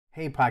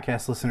Hey,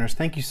 podcast listeners,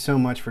 thank you so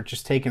much for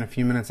just taking a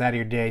few minutes out of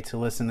your day to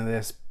listen to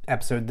this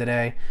episode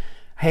today.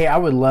 Hey, I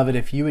would love it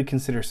if you would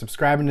consider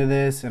subscribing to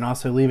this and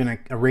also leaving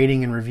a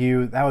rating and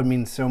review. That would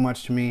mean so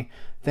much to me.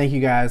 Thank you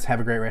guys. Have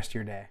a great rest of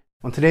your day.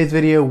 On today's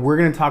video, we're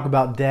going to talk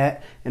about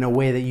debt in a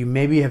way that you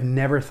maybe have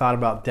never thought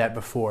about debt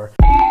before.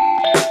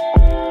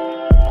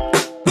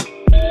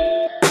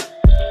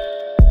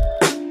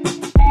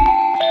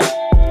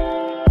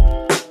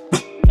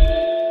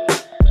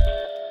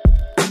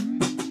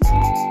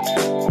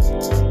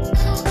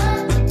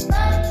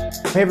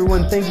 Hey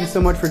everyone, thank you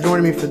so much for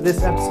joining me for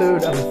this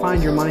episode of the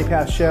Find Your Money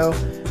Path show.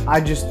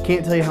 I just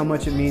can't tell you how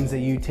much it means that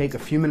you take a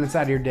few minutes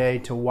out of your day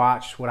to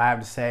watch what I have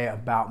to say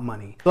about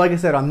money. So like I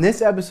said, on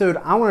this episode,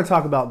 I want to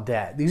talk about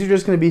debt. These are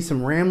just going to be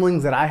some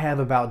ramblings that I have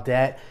about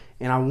debt,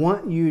 and I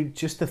want you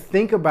just to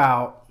think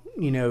about,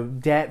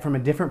 debt from a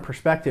different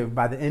perspective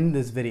by the end of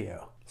this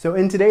video. So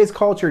in today's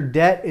culture,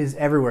 debt is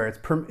everywhere.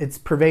 It's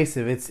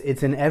pervasive.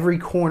 It's in every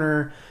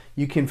corner.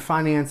 You can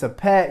finance a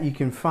pet, you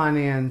can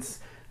finance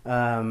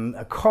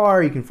a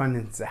car, you can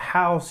finance a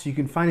house, you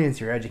can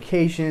finance your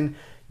education,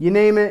 you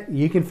name it,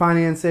 you can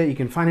finance it. You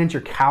can finance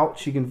your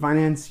couch, you can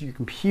finance your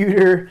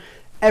computer,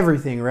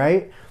 everything,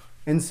 right?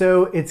 And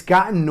so it's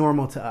gotten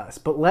normal to us.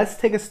 But let's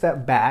take a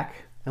step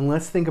back and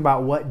let's think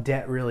about what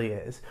debt really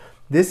is.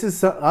 This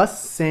is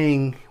us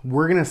saying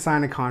we're going to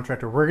sign a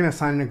contract or we're going to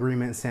sign an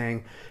agreement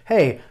saying,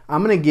 hey,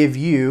 I'm going to give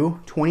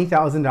you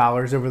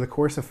 $20,000 over the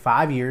course of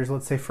 5 years,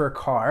 let's say for a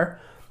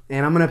car,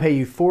 and I'm going to pay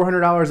you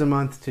 $400 a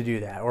month to do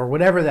that, or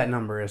whatever that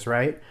number is,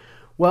 right?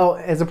 Well,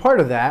 as a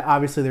part of that,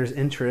 obviously there's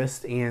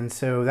interest, and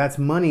so that's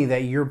money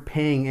that you're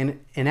paying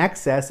in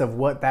excess of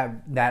what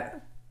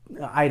that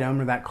item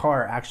or that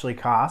car actually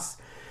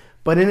costs.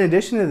 But in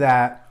addition to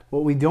that,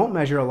 what we don't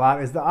measure a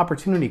lot is the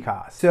opportunity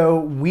cost. So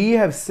we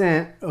have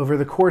sent, over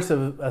the course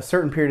of a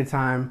certain period of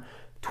time,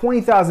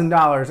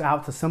 $20,000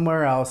 out to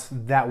somewhere else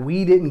that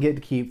we didn't get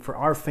to keep for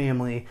our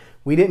family,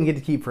 we didn't get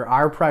to keep for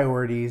our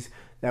priorities,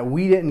 that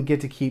we didn't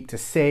get to keep to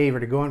save or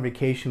to go on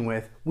vacation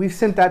with. We've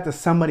sent that to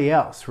somebody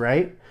else,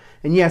 right?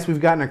 And yes, we've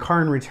gotten a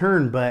car in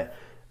return, but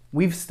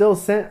we've still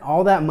sent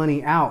all that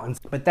money out.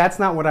 But that's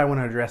not what I want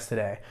to address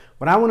today.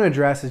 What I want to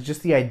address is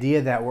just the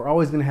idea that we're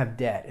always going to have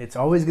debt. It's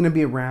always going to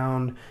be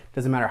around.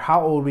 Doesn't matter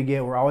how old we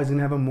get. We're always going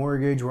to have a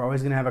mortgage. We're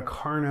always going to have a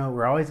car note.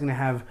 We're going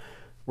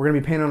to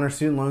be paying on our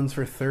student loans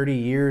for 30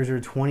 years or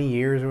 20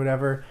 years or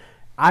whatever.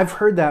 I've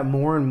heard that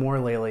more and more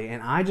lately,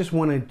 and I just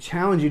want to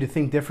challenge you to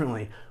think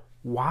differently.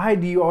 Why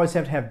do you always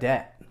have to have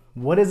debt?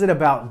 What is it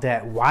about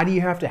debt? Why do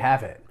you have to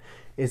have it?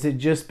 Is it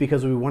just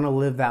because we want to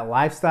live that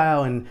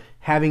lifestyle and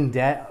having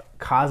debt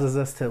causes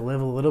us to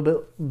live a little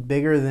bit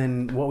bigger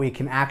than what we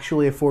can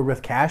actually afford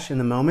with cash in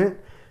the moment?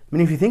 I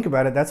mean, if you think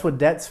about it, that's what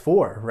debt's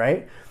for,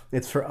 right?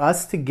 It's for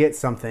us to get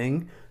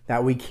something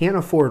that we can't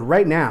afford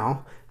right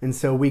now, and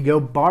so we go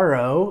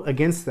borrow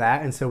against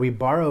that, and so we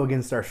borrow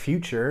against our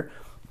future,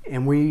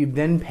 and we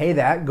then pay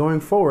that going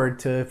forward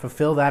to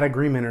fulfill that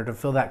agreement or to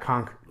fill that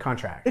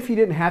contract. If you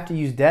didn't have to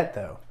use debt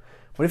though,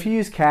 what if you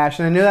use cash?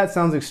 And I know that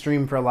sounds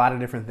extreme for a lot of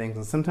different things,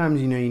 and sometimes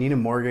you need a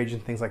mortgage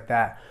and things like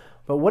that.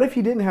 But what if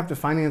you didn't have to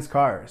finance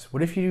cars?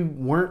 What if you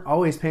weren't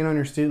always paying on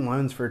your student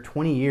loans for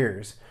 20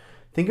 years?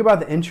 Think about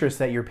the interest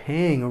that you're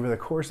paying over the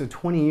course of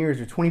 20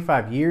 years or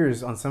 25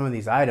 years on some of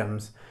these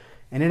items,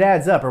 and it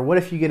adds up. Or what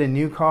if you get a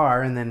new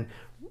car and then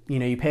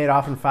you pay it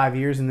off in 5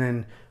 years, and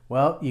then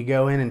you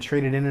go in and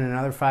trade it in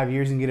another 5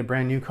 years and get a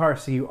brand new car.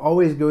 So you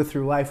always go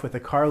through life with a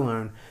car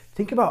loan.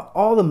 Think about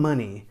all the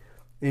money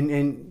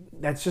and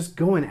that's just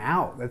going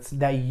out.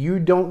 That you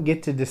don't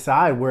get to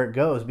decide where it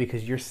goes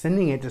because you're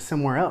sending it to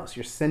somewhere else.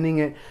 You're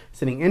sending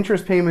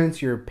interest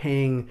payments. You're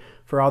paying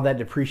for all that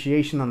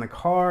depreciation on the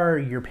car.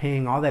 You're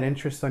paying all that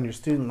interest on your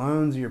student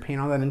loans. You're paying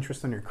all that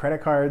interest on your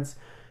credit cards.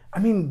 I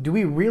mean, do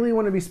we really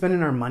want to be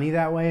spending our money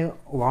that way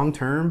long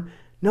term?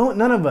 No,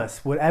 none of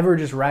us would ever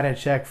just write a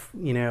check,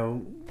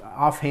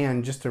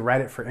 offhand just to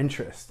write it for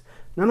interest.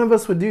 None of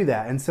us would do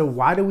that. And so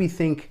why do we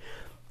think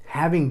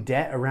having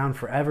debt around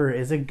forever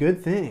is a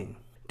good thing?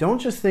 Don't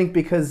just think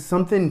because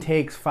something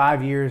takes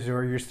 5 years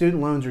or your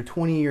student loans are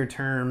 20-year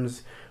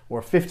terms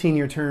or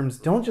 15-year terms,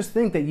 don't just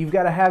think that you've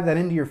got to have that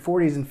into your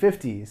 40s and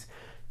 50s.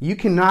 You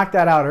can knock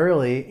that out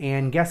early,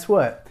 and guess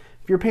what?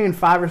 If you're paying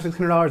 $500 or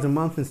 $600 a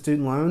month in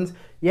student loans,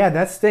 yeah,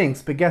 that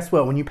stinks. But guess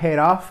what? When you pay it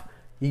off,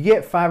 you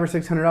get $500 or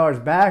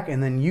 $600 back,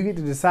 and then you get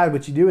to decide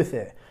what you do with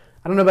it.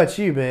 I don't know about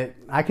you, but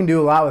I can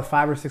do a lot with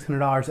 $500 or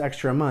 $600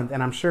 extra a month,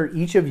 and I'm sure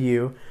each of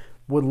you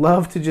would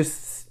love to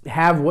just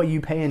have what you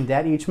pay in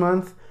debt each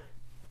month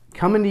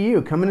coming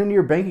into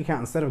your bank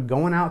account instead of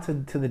going out to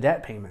the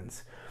debt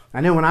payments. I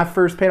know when I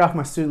first paid off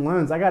my student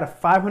loans, I got a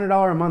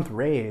 $500 a month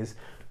raise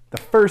the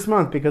first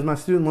month because my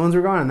student loans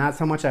were gone, and that's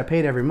how much I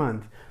paid every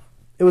month.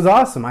 It was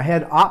awesome. I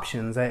had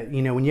options.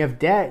 When you have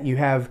debt, you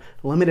have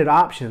limited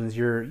options.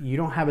 You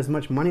don't have as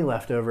much money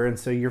left over, and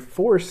so you're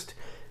forced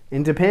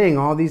into paying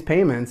all these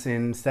payments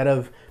instead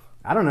of,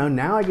 I don't know,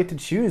 now I get to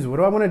choose. What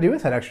do I want to do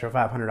with that extra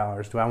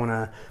 $500? Do I want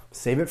to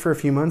save it for a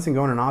few months and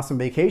go on an awesome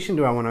vacation?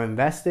 Do I want to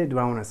invest it? Do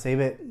I want to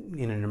save it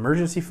in an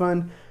emergency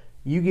fund?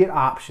 you get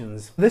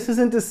options. This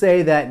isn't to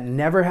say that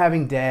never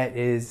having debt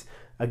is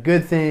a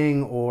good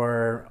thing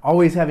or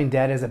always having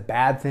debt is a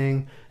bad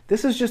thing.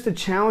 This is just to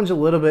challenge a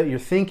little bit your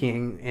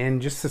thinking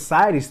and just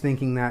society's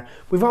thinking that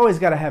we've always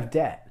got to have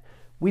debt.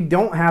 We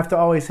don't have to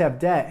always have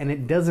debt, and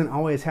it doesn't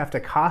always have to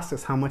cost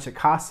us how much it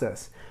costs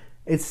us.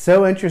 It's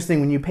so interesting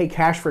when you pay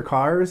cash for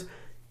cars,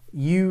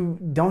 you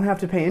don't have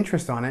to pay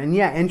interest on it. And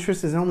yeah,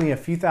 interest is only a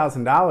few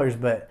 $1,000s,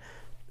 but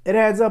it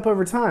adds up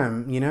over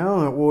time, you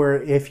know? Or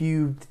if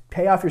you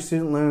pay off your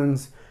student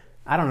loans,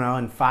 I don't know,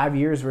 in 5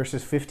 years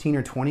versus 15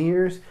 or 20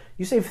 years,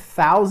 you save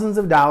thousands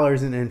of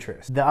dollars in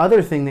interest. The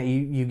other thing that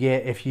you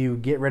get if you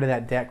get rid of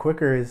that debt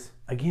quicker is,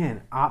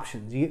 again,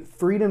 options. You get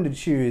freedom to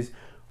choose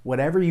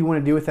whatever you want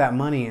to do with that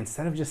money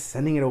instead of just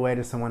sending it away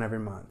to someone every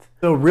month.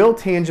 So a real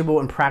tangible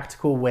and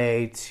practical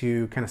way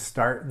to kind of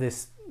start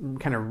this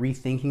kind of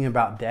rethinking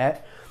about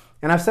debt,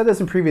 and I've said this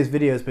in previous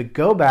videos, but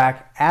go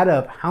back, add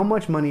up how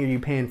much money are you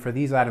paying for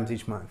these items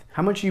each month?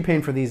 How much are you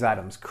paying for these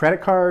items?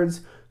 Credit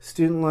cards,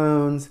 student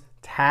loans,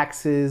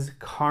 taxes,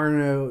 car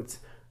notes,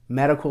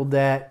 medical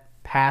debt,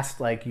 past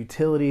like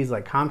utilities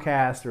like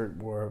Comcast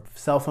or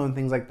cell phone,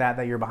 things like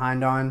that you're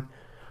behind on.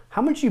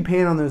 How much are you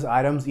paying on those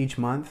items each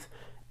month?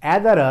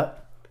 Add that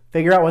up,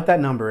 figure out what that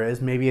number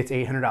is. Maybe it's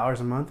 $800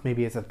 a month,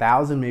 maybe it's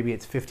 $1,000, maybe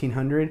it's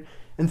 $1,500,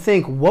 and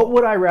think, what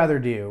would I rather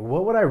do?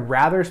 What would I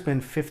rather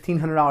spend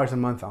 $1,500 a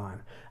month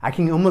on? I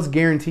can almost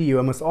guarantee you,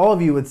 almost all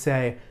of you would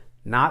say,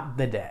 not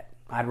the debt.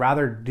 I'd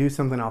rather do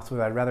something else with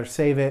it. I'd rather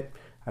save it.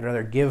 I'd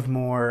rather give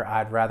more.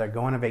 I'd rather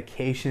go on a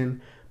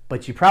vacation.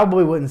 But you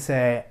probably wouldn't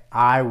say,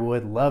 I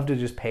would love to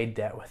just pay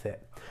debt with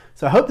it.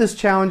 So I hope this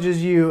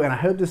challenges you, and I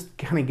hope this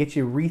kind of gets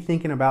you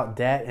rethinking about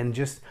debt and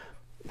just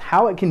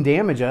how it can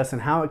damage us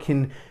and how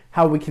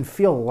we can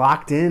feel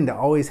locked into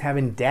always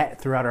having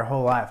debt throughout our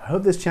whole life. I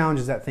hope this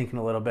challenges that thinking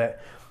a little bit,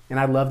 and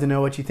I'd love to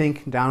know what you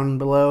think down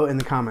below in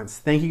the comments.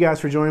 Thank you guys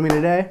for joining me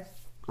today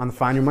on the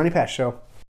Find Your Money Pass Show.